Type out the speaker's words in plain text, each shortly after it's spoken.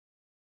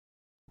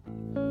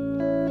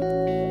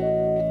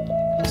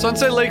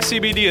Sunset Lake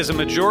CBD is a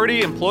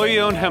majority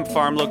employee-owned hemp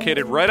farm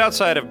located right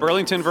outside of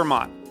Burlington,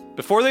 Vermont.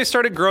 Before they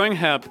started growing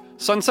hemp,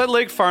 Sunset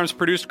Lake Farms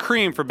produced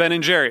cream for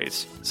Ben &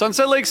 Jerry's.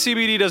 Sunset Lake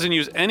CBD doesn't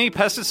use any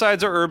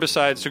pesticides or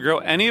herbicides to grow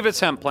any of its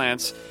hemp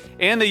plants,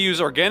 and they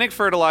use organic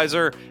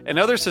fertilizer and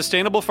other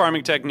sustainable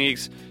farming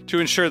techniques to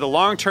ensure the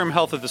long-term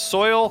health of the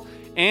soil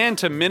and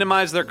to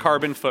minimize their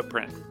carbon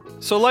footprint.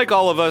 So like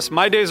all of us,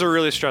 my days are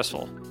really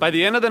stressful. By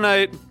the end of the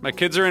night, my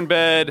kids are in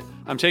bed,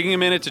 I'm taking a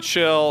minute to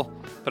chill,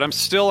 but I'm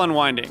still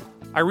unwinding.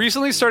 I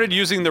recently started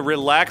using the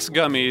Relax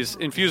gummies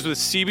infused with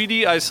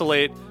CBD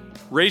isolate,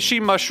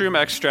 reishi mushroom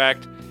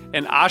extract,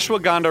 and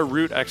ashwagandha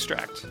root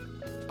extract.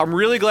 I'm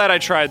really glad I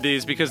tried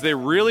these because they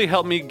really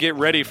helped me get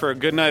ready for a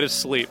good night of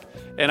sleep,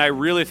 and I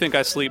really think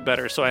I sleep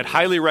better, so I'd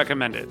highly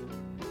recommend it.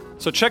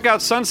 So check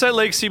out Sunset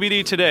Lake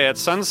CBD today at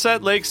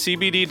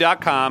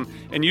sunsetlakecbd.com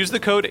and use the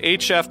code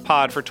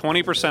HFPOD for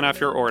 20% off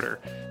your order.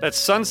 That's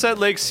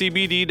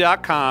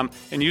sunsetlakecbd.com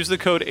and use the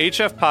code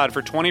HFPOD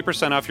for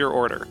 20% off your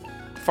order.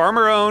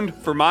 Farmer-owned,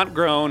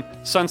 Vermont-grown,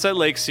 Sunset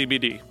Lake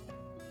CBD.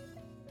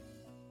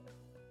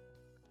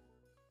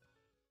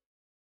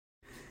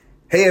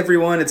 Hey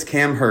everyone, it's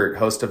Cam Hurt,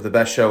 host of the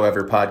Best Show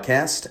Ever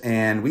podcast,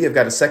 and we have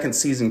got a second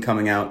season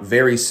coming out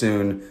very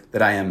soon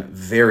that I am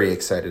very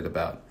excited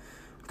about.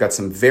 We've got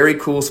some very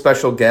cool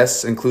special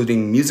guests,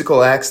 including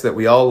musical acts that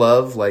we all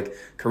love, like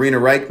Karina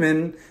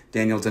Reichman,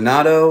 Daniel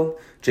Donato,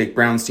 Jake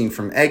Brownstein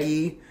from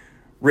Eggy,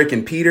 Rick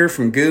and Peter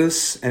from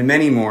Goose, and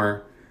many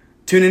more.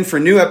 Tune in for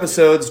new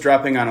episodes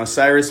dropping on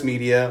Osiris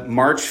Media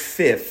March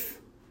 5th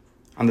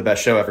on the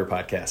Best Show Ever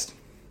podcast.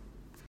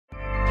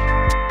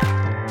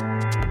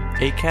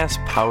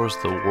 Acast powers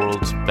the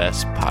world's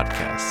best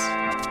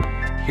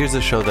podcasts. Here's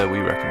a show that we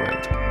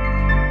recommend.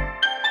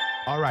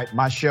 All right,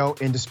 my show,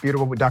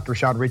 Indisputable with Dr.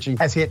 Rashad Ritchie,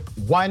 has hit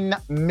 1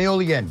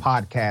 million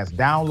podcast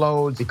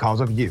downloads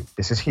because of you.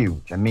 This is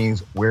huge. That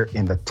means we're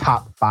in the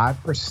top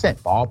 5%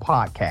 of all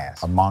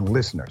podcasts among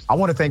listeners. I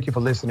want to thank you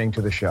for listening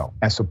to the show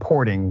and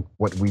supporting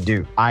what we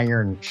do.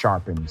 Iron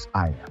sharpens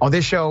iron. On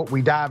this show,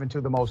 we dive into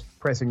the most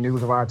pressing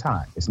news of our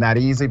time. It's not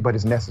easy, but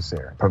it's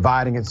necessary,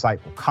 providing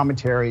insightful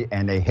commentary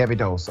and a heavy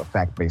dose of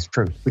fact-based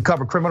truth. We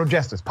cover criminal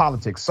justice,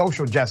 politics,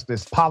 social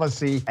justice,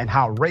 policy, and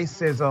how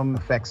racism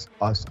affects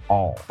us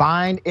all.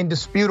 Find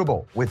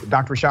Indisputable with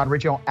Dr. Rashad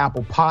Ritchie on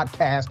Apple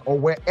Podcasts or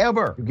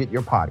wherever you get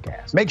your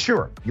podcasts. Make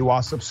sure you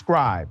are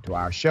subscribed to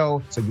our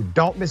show so you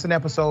don't miss an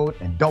episode,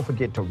 and don't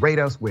forget to rate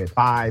us with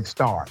 5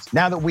 stars.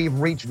 Now that we've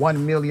reached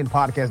 1 million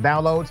podcast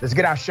downloads, let's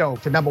get our show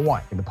to number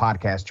 1 in the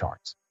podcast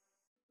charts.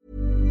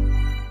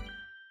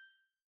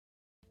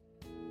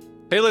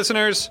 Hey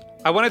listeners,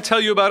 I want to tell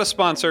you about a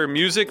sponsor,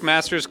 Music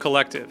Masters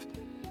Collective.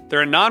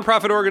 They're a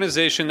nonprofit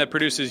organization that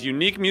produces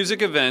unique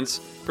music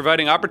events,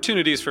 providing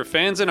opportunities for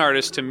fans and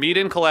artists to meet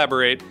and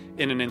collaborate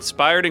in an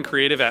inspired and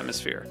creative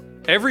atmosphere.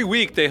 Every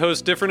week, they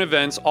host different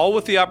events, all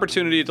with the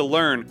opportunity to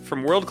learn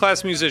from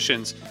world-class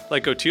musicians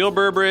like Oteil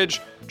Burbridge,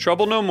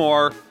 Trouble No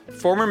More,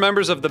 former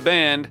members of the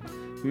band,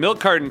 Milk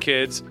Carton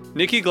Kids,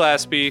 Nikki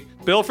Glaspie,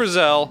 Bill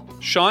Frisell,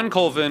 Sean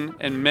Colvin,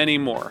 and many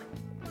more.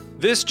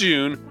 This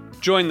June,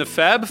 join the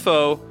Fab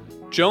Four,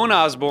 Joan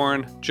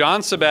Osborne,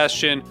 John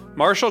Sebastian,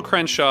 Marshall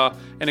Crenshaw,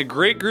 and a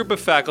great group of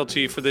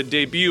faculty for the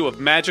debut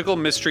of Magical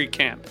Mystery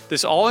Camp.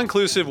 This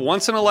all-inclusive,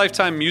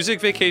 once-in-a-lifetime music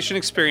vacation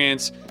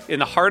experience in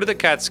the heart of the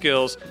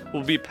Catskills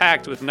will be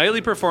packed with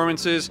nightly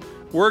performances,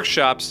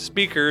 workshops,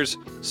 speakers,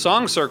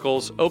 song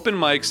circles, open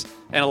mics,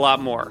 and a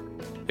lot more.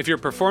 If you're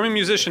a performing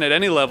musician at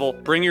any level,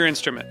 bring your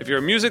instrument. If you're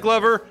a music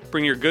lover,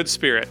 bring your good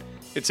spirit.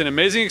 It's an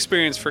amazing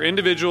experience for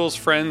individuals,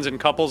 friends, and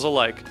couples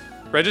alike.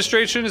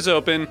 Registration is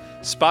open,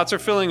 spots are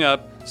filling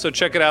up, so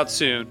check it out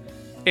soon.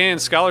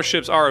 And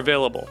scholarships are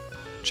available.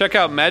 Check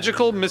out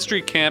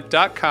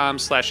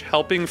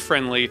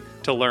magicalmysterycamp.com/helpingfriendly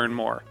to learn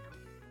more.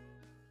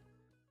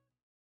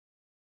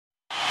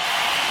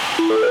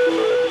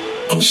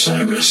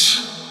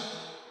 Osiris.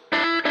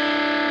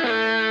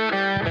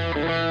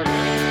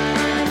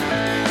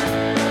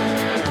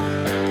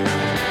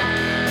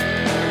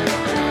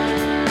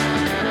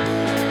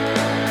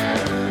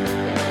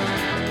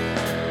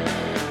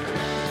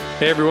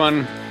 Hey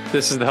everyone,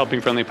 this is the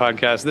Helping Friendly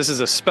podcast. This is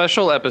a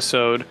special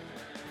episode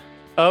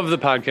of the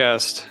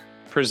podcast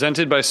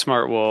presented by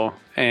Smartwool,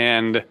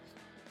 and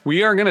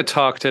we are going to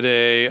talk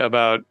today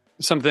about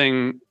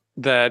something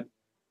that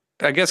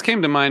I guess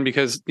came to mind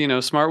because, you know,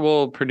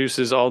 Smartwool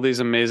produces all these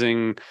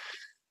amazing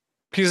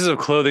pieces of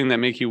clothing that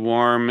make you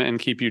warm and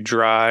keep you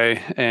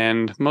dry.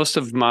 And most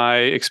of my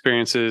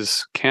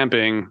experiences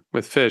camping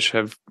with Phish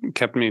have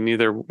kept me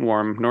neither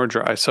warm nor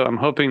dry. So I'm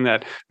hoping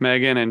that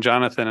Megan and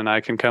Jonathan and I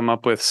can come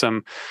up with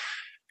some,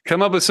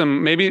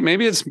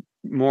 maybe it's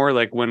more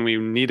like when we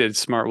needed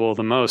Smartwool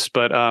the most.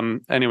 But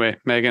anyway,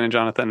 Megan and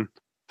Jonathan,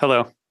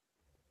 hello.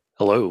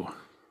 Hello.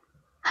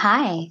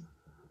 Hi.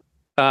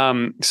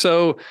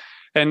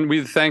 And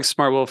we thank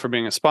Smartwool for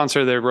being a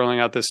sponsor. They're rolling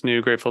out this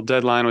new Grateful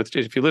Deadline.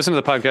 If you listen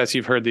to the podcast,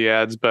 you've heard the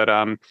ads, but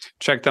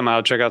check them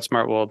out. Check out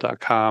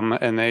smartwool.com,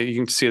 and you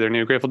can see their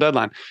new Grateful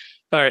Deadline.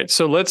 All right,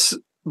 so let's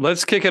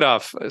let's kick it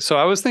off. So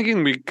I was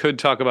thinking we could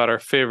talk about our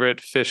favorite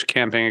Phish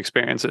camping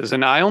experiences,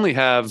 and I only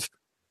have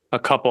a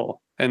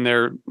couple, and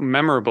they're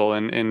memorable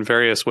in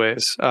various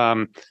ways.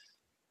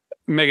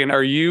 Megan,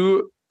 are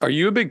you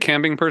a big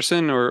camping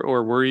person,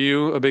 or were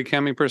you a big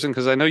camping person?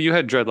 Because I know you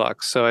had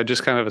dreadlocks, so I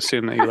just kind of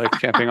assumed that you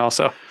liked camping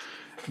also.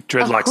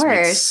 Dreadlocks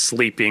means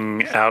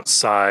sleeping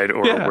outside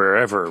or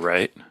wherever,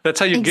 right?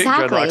 That's how you get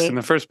dreadlocks in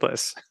the first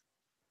place.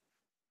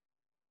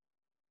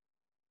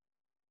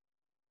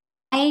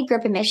 I grew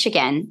up in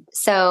Michigan,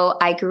 so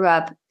I grew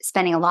up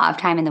spending a lot of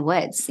time in the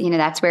woods.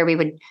 That's where we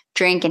would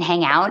drink and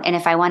hang out. And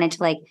if I wanted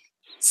to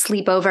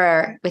sleep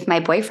over with my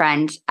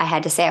boyfriend, I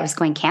had to say I was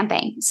going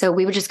camping. So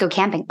we would just go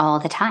camping all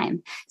the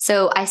time.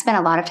 So I spent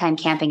a lot of time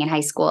camping in high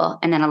school,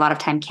 and then a lot of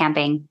time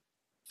camping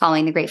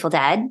following the Grateful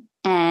Dead,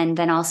 and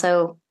then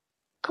also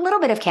a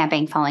little bit of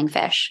camping following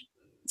Phish.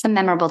 Some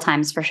memorable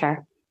times for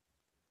sure.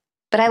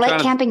 But I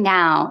like camping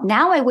now.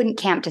 Now I wouldn't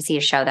camp to see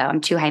a show, though. I'm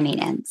too high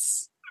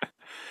maintenance.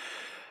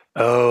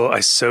 Oh,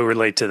 I so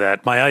relate to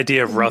that. My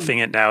idea of roughing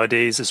it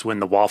nowadays is when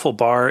the waffle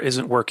bar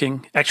isn't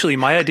working. Actually,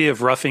 my idea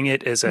of roughing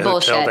it is a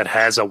hotel that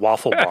has a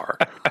waffle bar.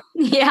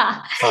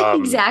 Yeah,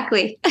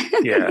 exactly.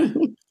 Yeah.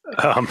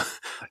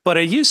 But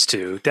I used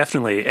to,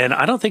 definitely. And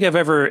I don't think I've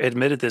ever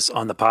admitted this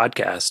on the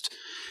podcast.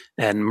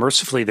 And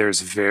mercifully,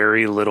 there's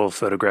very little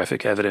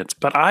photographic evidence.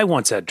 But I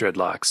once had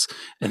dreadlocks,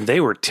 and they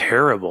were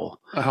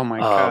terrible. Oh, my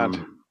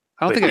God.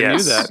 I don't think I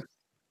knew that.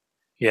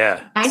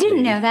 Yeah. I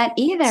didn't know that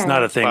either. It's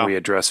not a thing we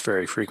address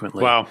very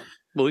frequently. Wow.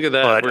 Well, look at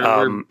that. But,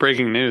 we're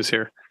breaking news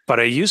here.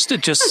 But I used to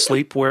just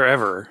sleep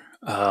wherever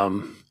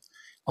on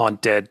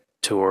Dead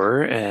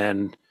tour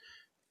and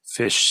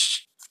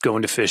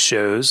going to Phish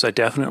shows. I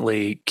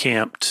definitely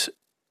camped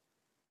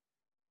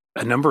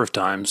a number of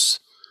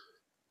times,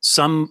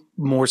 some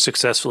more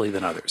successfully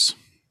than others.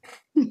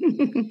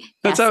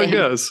 That's how it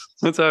goes.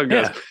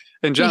 Yeah.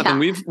 And Jonathan,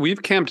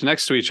 we've camped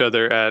next to each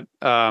other at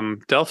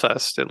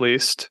Delfest, at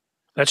least.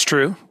 That's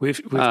true.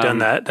 We've done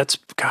that.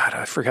 God,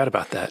 I forgot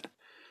about that.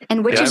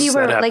 And which of you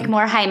were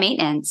more high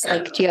maintenance?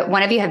 Do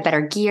one of you have better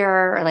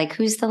gear, or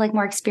who's the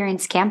more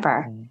experienced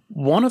camper?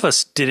 One of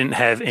us didn't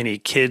have any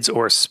kids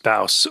or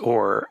spouse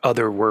or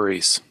other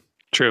worries.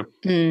 True.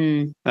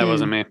 That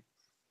wasn't me.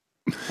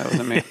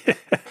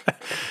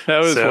 That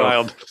was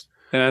wild.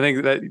 And I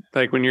think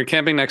that when you're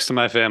camping next to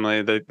my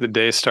family, the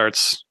day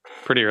starts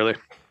pretty early.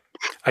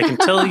 I can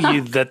tell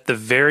you that the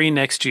very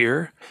next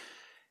year,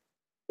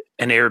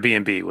 an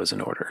Airbnb was in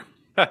order.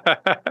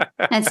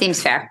 That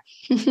seems fair.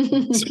 I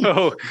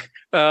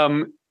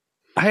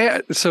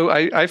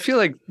feel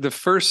like the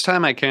first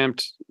time I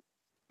camped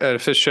at a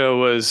Phish show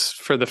was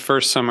for the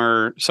first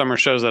summer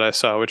shows that I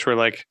saw, which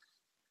were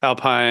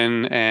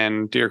Alpine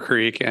and Deer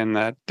Creek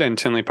and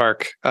Tinley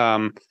Park.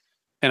 And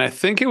I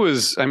think it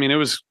was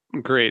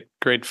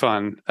great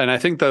fun. And I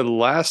think the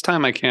last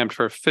time I camped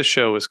for a Phish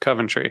show was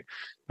Coventry,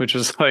 which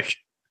was it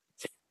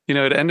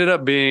ended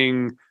up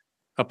being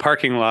a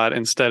parking lot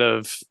instead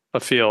of a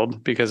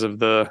field because of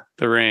the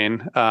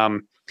rain.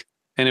 And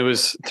it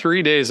was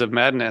 3 days of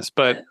madness.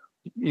 But,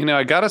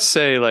 I gotta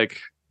say,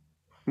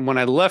 when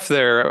I left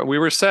there, we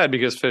were sad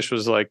because Phish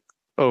was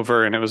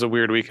over and it was a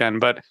weird weekend,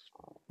 but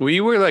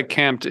we were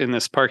camped in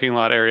this parking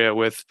lot area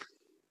with,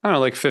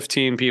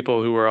 15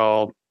 people who were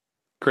all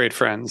great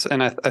friends.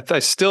 And I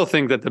still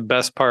think that the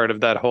best part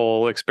of that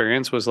whole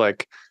experience was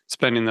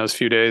spending those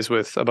few days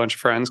with a bunch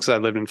of friends, because I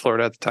lived in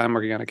Florida at the time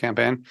working on a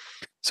campaign.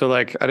 So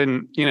I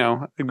didn't,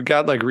 we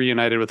got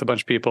reunited with a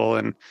bunch of people,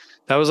 and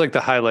that was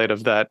the highlight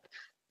of that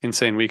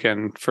insane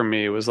weekend for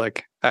me, was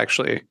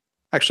actually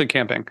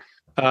camping.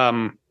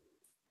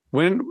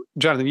 When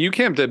Jonathan, you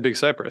camped at Big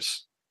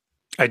Cypress.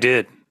 I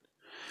did.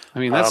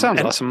 That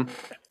sounds awesome.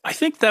 I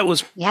think that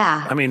was,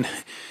 it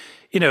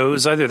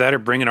was either that or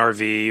bring an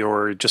RV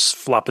or just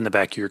flop in the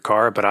back of your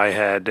car. But I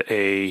had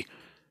a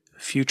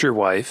future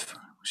wife.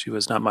 She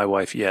was not my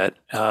wife yet.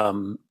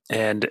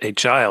 And a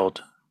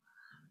child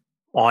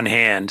on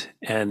hand.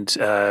 And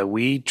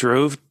we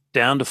drove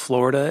down to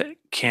Florida,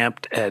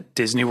 camped at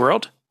Disney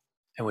World,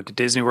 and went to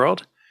Disney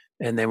World.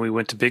 And then we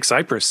went to Big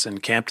Cypress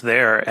and camped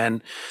there.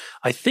 And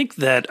I think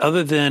that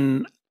other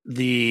than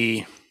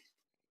the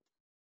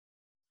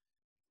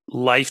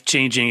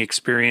life-changing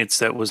experience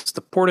that was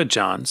the Porta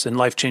Johns, and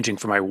life-changing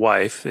for my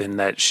wife, in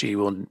that she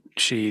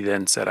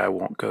then said, I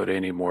won't go to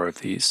any more of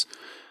these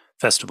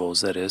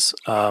festivals, that is.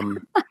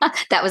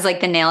 That was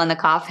the nail in the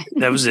coffin.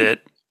 That was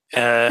it.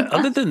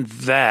 Other than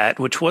that,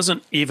 which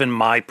wasn't even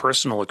my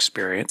personal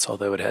experience,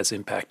 although it has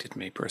impacted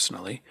me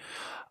personally,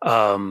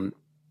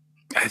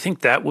 I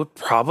think that would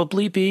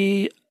probably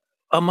be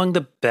among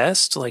the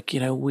best.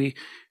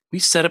 We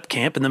set up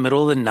camp in the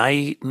middle of the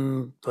night,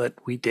 but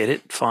we did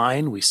it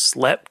fine. We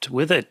slept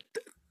with a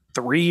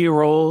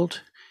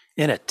 3-year-old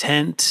in a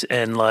tent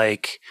and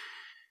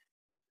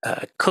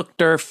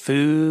cooked our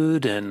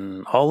food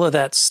and all of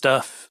that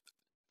stuff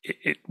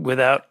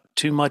without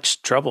too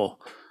much trouble.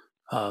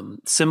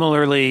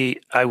 Similarly,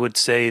 I would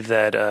say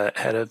that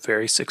had a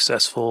very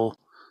successful,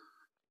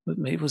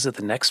 maybe was it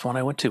the next one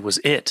I went to, was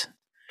It.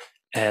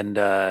 And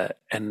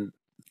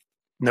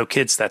no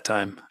kids that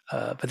time.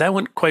 But that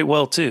went quite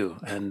well too.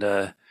 And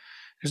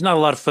there's not a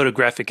lot of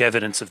photographic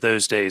evidence of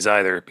those days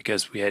either,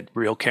 because we had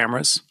real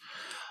cameras,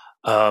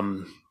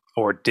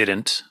 or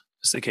didn't,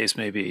 as the case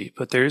may be.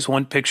 But there's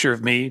one picture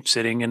of me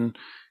sitting and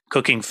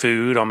cooking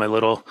food on my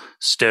little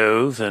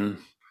stove, and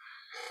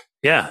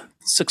yeah,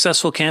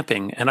 successful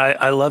camping. And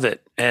I love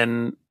it.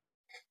 And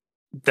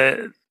that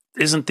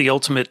isn't the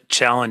ultimate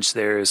challenge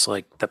there, is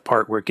like the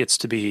part where it gets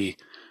to be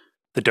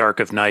the dark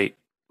of night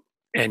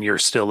and you're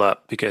still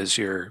up because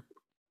you're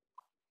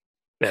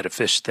at a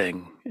Phish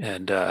thing.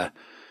 And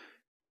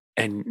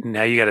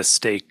now you got to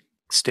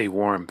stay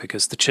warm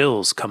because the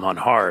chills come on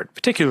hard,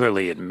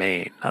 particularly in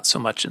Maine, not so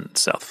much in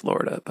South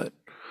Florida, but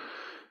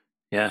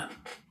yeah.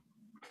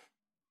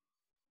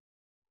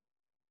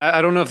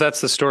 I don't know if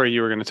that's the story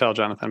you were going to tell,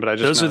 Jonathan, but I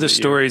just those are the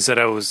stories that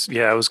I was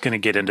going to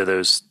get into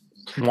those,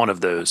 one of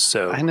those.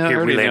 So I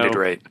know, we landed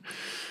right.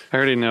 I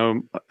already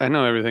know. I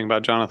know everything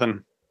about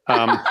Jonathan.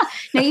 No,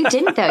 you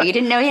didn't though. You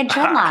didn't know he had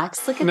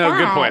dreadlocks. Look at that. No,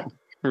 good point.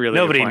 Really,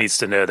 nobody needs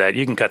to know that.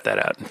 You can cut that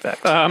out. In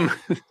fact,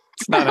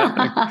 it's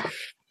not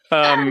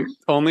happening.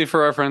 Only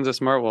for our friends at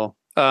Smartwool.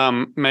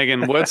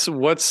 Megan,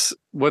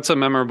 what's a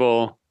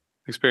memorable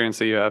experience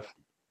that you have?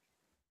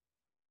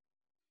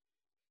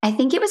 I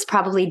think it was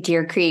probably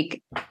Deer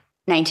Creek,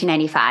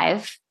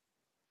 1995.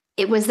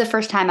 It was the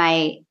first time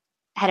I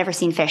had ever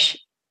seen Phish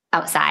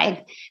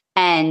outside,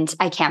 and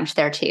I camped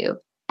there too.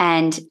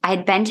 And I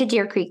had been to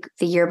Deer Creek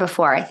the year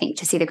before, I think,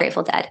 to see the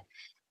Grateful Dead.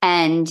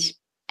 And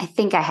I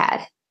think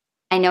I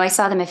know I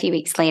saw them a few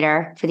weeks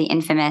later for the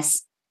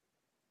infamous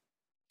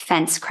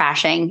fence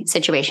crashing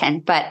situation,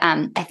 but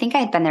I think I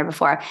had been there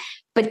before.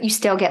 But you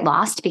still get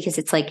lost because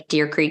it's like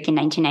Deer Creek in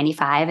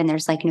 1995 and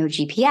there's like no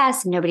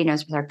GPS and nobody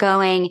knows where they're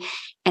going.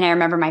 And I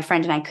remember my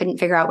friend and I couldn't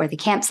figure out where the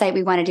campsite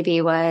we wanted to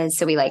be was.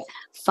 So we like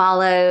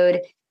followed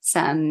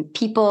some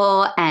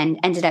people and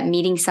ended up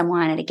meeting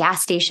someone at a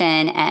gas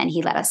station, and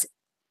he let us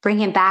bring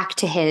him back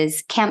to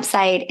his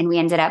campsite. And we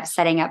ended up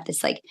setting up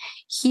this like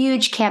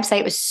huge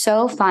campsite. It was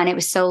so fun. It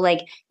was so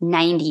like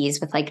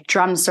 90s with like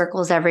drum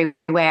circles everywhere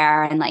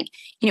and like,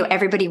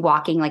 everybody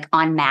walking like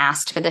en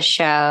masse for the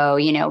show.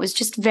 It was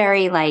just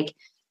very like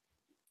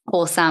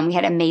wholesome. We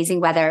had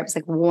amazing weather. It was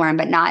like warm,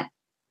 but not,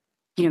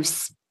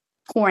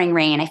 pouring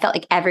rain. I felt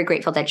like every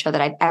Grateful Dead show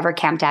that I've ever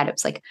camped at, it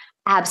was like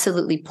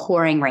absolutely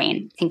pouring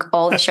rain. I think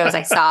all the shows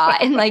I saw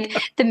in like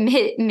the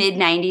mid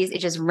 90s, it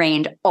just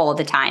rained all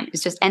the time. It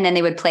was just, and then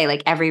they would play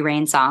like every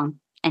rain song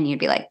and you'd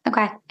be like,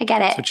 okay, I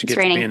get it. That's what you get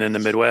raining. Being in the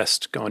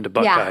Midwest, going to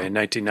Buckeye in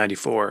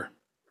 1994.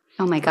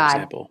 Oh my God.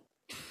 Example.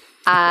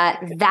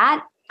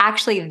 That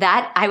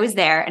I was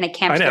there and I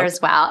camped there as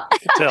well.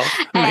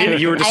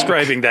 You were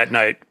describing that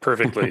night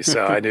perfectly.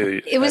 So I knew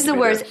it was the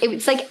worst. It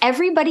was like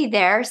everybody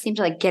there seemed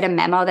to like get a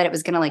memo that it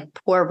was going to like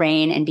pour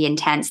rain and be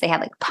intense. They had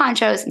like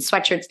ponchos and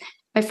sweatshirts.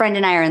 My friend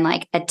and I are in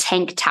like a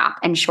tank top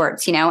and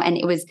shorts, and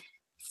it was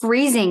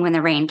freezing when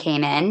the rain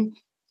came in.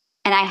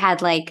 And I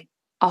had like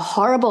a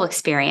horrible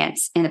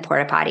experience in the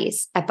porta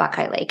potties at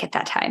Buckeye Lake at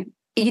that time.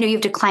 You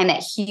have to climb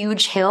that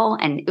huge hill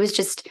and it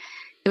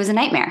was a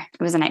nightmare.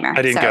 It was a nightmare.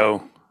 I didn't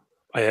go.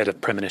 I had a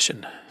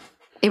premonition.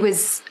 It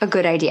was a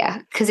good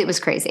idea because it was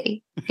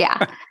crazy.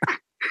 Yeah.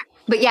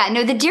 But yeah,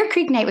 no, the Deer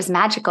Creek night was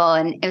magical.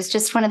 And it was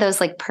just one of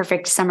those like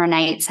perfect summer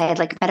nights. I had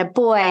like met a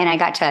boy and I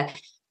got to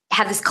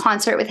have this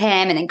concert with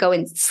him and then go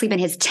and sleep in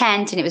his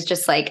tent. And it was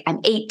just like, I'm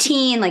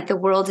 18, like the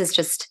world is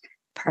just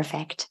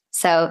perfect.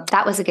 So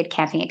that was a good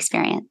camping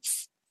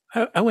experience.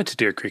 I went to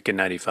Deer Creek in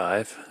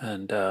 95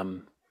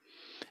 and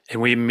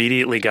we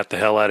immediately got the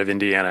hell out of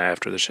Indiana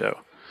after the show.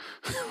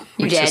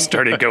 We just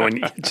started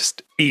going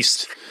just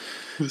east.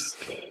 It's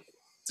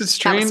a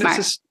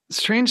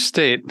strange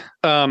state.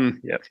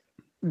 Yep.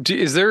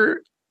 Is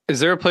there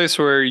a place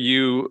where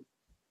you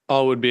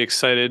all would be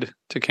excited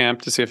to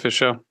camp to see a Phish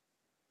show?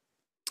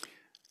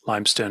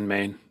 Limestone,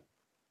 Maine.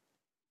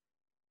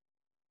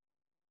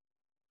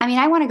 I mean,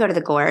 I want to go to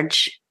the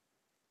Gorge.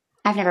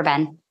 I've never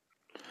been.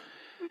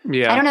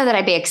 Yeah. I don't know that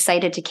I'd be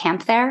excited to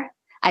camp there.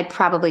 I'd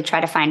probably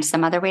try to find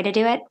some other way to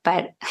do it,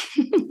 but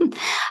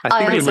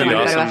I think it's really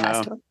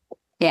awesome.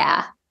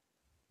 Yeah.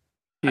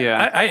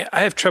 Yeah.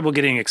 I have trouble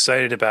getting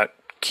excited about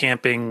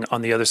camping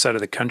on the other side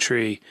of the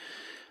country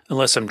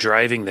unless I'm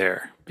driving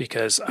there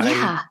because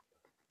I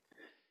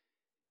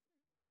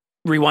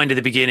rewind to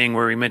the beginning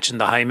where we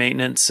mentioned the high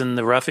maintenance and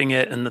the roughing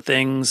it and the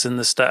things and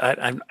the stuff.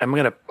 I'm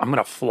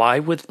gonna fly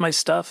with my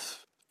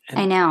stuff.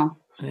 I know.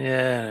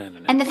 Yeah.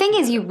 And the thing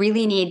is, you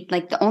really need,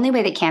 like, the only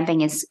way that camping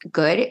is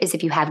good is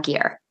if you have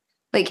gear.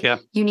 Like,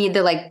 you need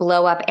the, like,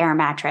 blow up air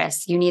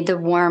mattress. You need the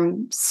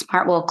warm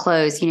Smartwool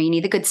clothes. You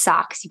need the good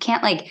socks. You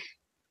can't, like,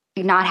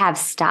 not have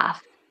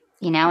stuff,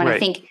 And I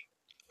think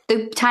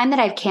the time that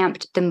I've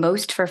camped the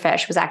most for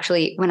Phish was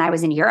actually when I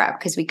was in Europe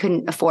because we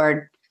couldn't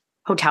afford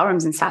hotel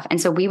rooms and stuff. And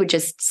so we would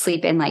just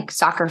sleep in, like,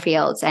 soccer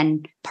fields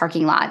and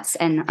parking lots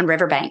and on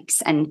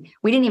riverbanks. And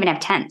we didn't even have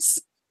tents.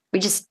 We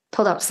just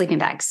pulled out sleeping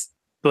bags.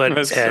 But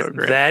at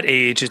that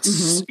age,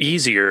 it's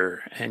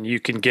easier and you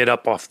can get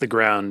up off the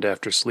ground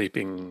after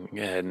sleeping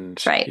and,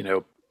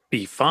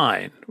 be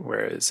fine.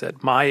 Whereas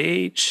at my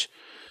age,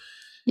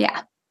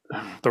 Yeah.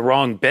 The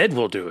wrong bed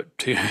will do it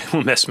too.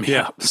 Will mess me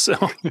up. So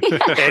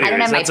anyways, I don't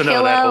have that's my enough of that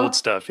pillow. old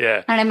stuff.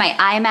 Yeah. I don't have my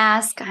eye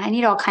mask. I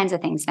need all kinds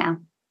of things now.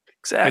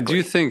 Exactly. I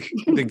do think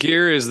the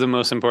gear is the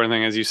most important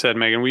thing, as you said,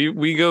 Megan.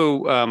 We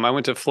go. I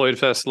went to Floyd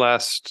Fest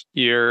last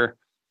year,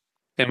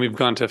 and we've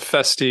gone to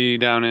Festi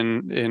down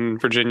in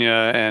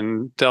Virginia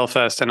and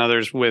Delfest and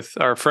others with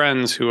our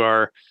friends who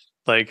are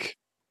like,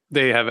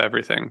 they have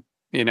everything.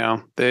 You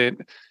know, they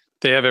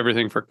have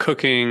everything for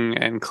cooking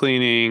and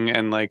cleaning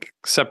and like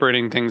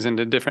separating things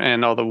into different,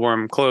 and all the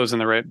warm clothes and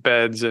the right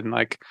beds and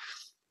like.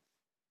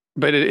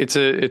 But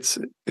it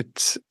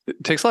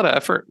takes a lot of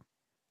effort.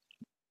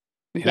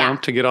 You know,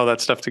 to get all that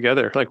stuff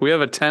together. Like we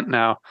have a tent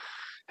now,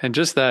 and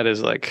just that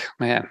is like,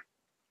 man, it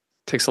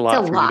takes a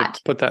lot for me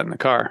to put that in the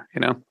car, you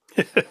know?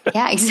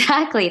 Yeah,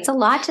 exactly. It's a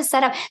lot to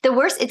set up. The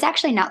worst, it's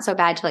actually not so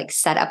bad to like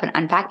set up and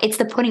unpack. It's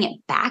the putting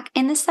it back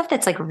in the stuff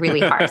that's like really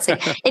hard. So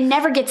it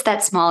never gets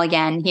that small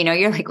again. You know,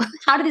 you're like,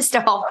 how did this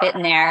stuff all fit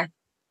in there?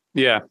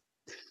 Yeah.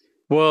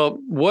 Well,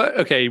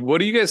 what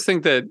do you guys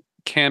think that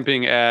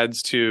camping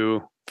adds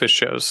to Phish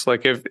shows?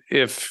 Like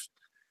if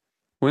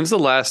when's the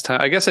last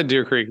time? I guess at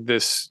Deer Creek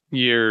this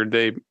year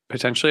they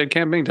potentially had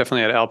camping.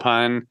 Definitely at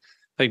Alpine.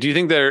 Like, do you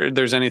think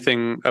there's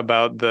anything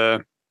about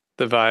the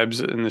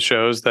vibes in the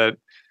shows that,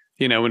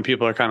 you know, when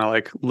people are kind of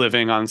like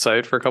living on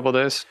site for a couple of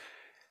days?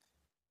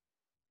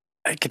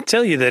 I can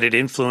tell you that it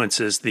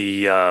influences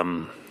the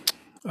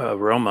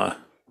aroma,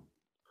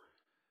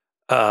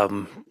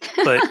 but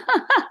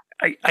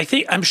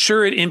I'm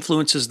sure it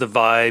influences the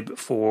vibe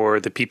for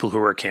the people who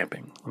are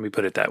camping. Let me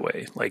put it that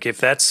way. Like if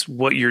that's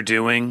what you're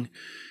doing,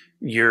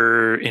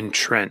 you're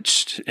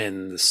entrenched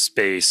in the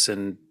space.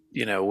 And,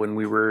 you know, when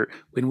we were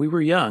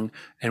young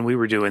and we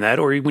were doing that,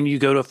 or when you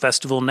go to a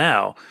festival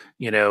now,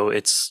 you know,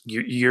 it's,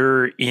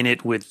 you're in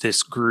it with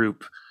this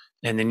group.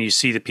 And then you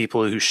see the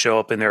people who show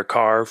up in their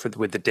car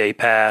with the day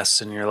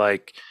pass, and you're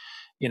like,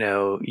 you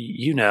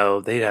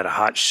know, they had a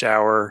hot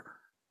shower.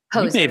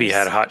 Posers. You maybe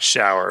had a hot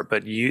shower,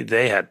 but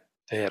they had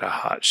a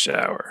hot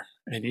shower,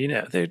 and you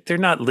know, they're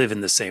not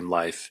living the same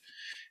life.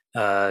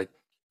 It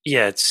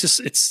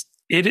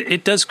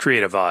does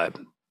create a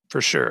vibe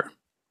for sure.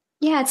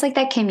 Yeah, it's like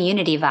that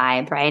community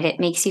vibe, right? It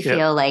makes you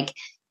feel like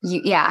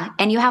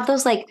and you have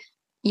those like,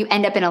 you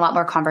end up in a lot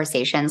more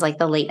conversations, like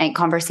the late night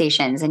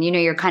conversations, and you know,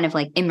 you're kind of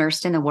like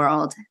immersed in the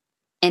world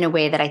in a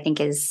way that I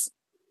think is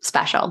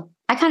special.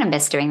 I kind of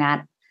miss doing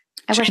that.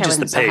 I wish I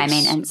wasn't so high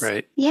maintenance.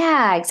 Right?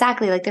 Yeah,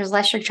 exactly. Like there's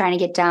less you're trying to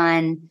get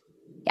done.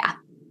 Yeah.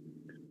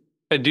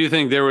 I do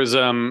think there was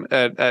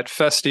at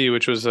Festi,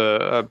 which was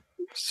a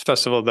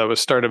festival that was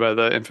started by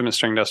the infamous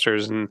String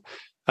Dusters, and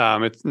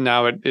it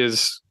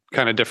is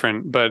kind of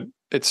different, but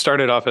it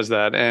started off as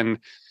that. And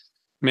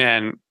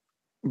man,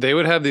 they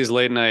would have these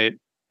late night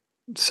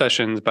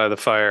sessions by the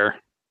fire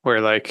where,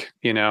 like,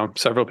 you know,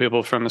 several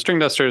people from the String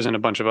Dusters and a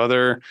bunch of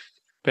other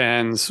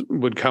bands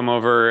would come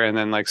over, and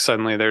then like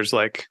suddenly there's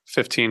like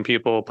 15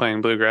 people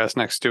playing bluegrass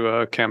next to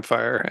a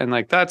campfire, and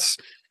like that's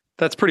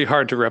pretty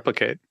hard to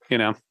replicate, you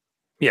know?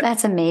 Yeah,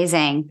 that's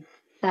amazing.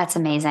 That's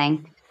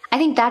amazing. I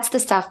think that's the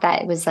stuff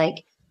that was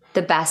like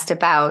the best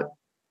about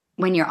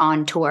when you're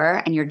on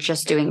tour and you're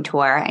just doing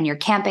tour and you're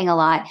camping a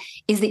lot,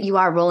 is that you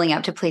are rolling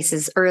out to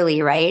places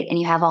early, right? And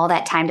you have all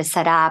that time to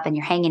set up, and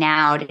you're hanging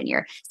out and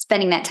you're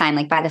spending that time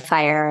like by the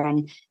fire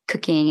and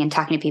cooking and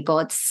talking to people.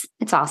 It's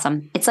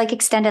awesome. It's like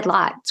extended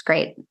lot. It's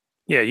great.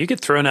 Yeah, you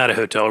get thrown out of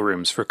hotel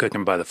rooms for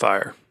cooking by the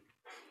fire.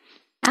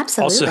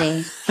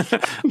 Absolutely.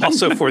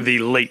 Also for the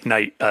late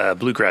night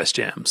bluegrass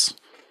jams.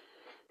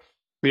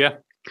 Yeah.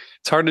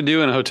 It's hard to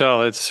do in a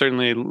hotel. It's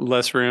certainly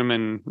less room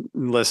and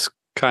less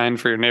kind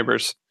for your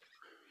neighbors.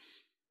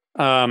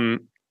 All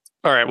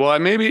right. Well,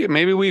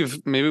 maybe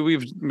we've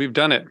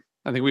done it.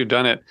 I think we've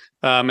done it.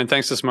 And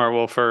thanks to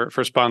Smartwool for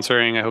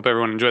sponsoring. I hope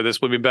everyone enjoyed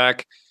this. We'll be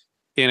back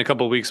in a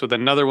couple of weeks with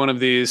another one of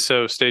these.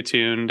 So stay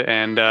tuned,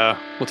 and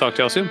we'll talk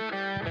to y'all soon.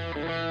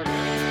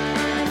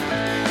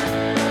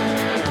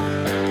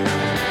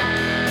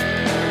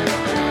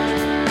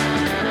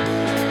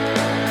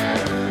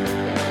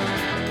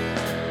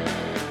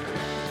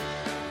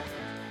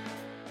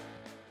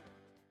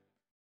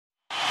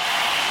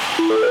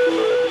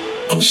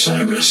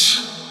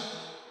 Osiris.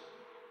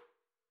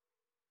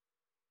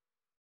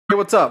 Hey,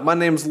 what's up? My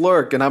name's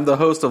Lurk, and I'm the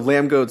host of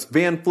Lamb Goat's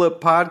Van Flip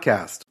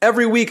podcast.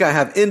 Every week I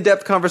have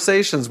in-depth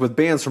conversations with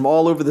bands from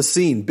all over the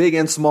scene, big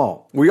and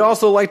small. We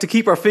also like to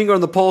keep our finger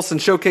on the pulse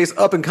and showcase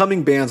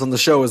up-and-coming bands on the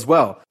show as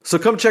well. So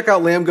come check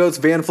out Lamb Goat's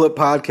Van Flip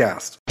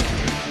podcast.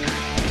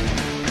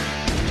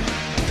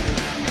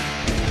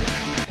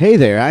 Hey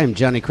there, I am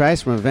Johnny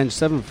Christ from Avenged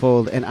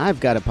Sevenfold, and I've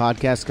got a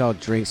podcast called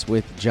Drinks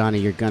with Johnny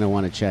you're going to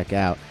want to check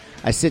out.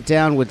 I sit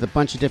down with a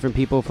bunch of different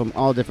people from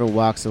all different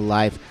walks of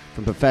life,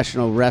 from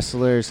professional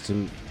wrestlers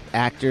to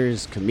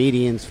actors,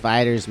 comedians,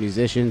 fighters,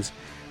 musicians,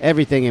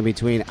 everything in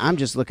between. I'm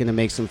just looking to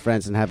make some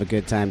friends and have a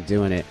good time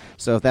doing it.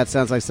 So if that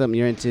sounds like something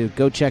you're into,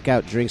 go check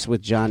out Drinks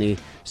with Johnny,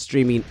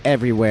 streaming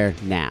everywhere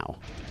now.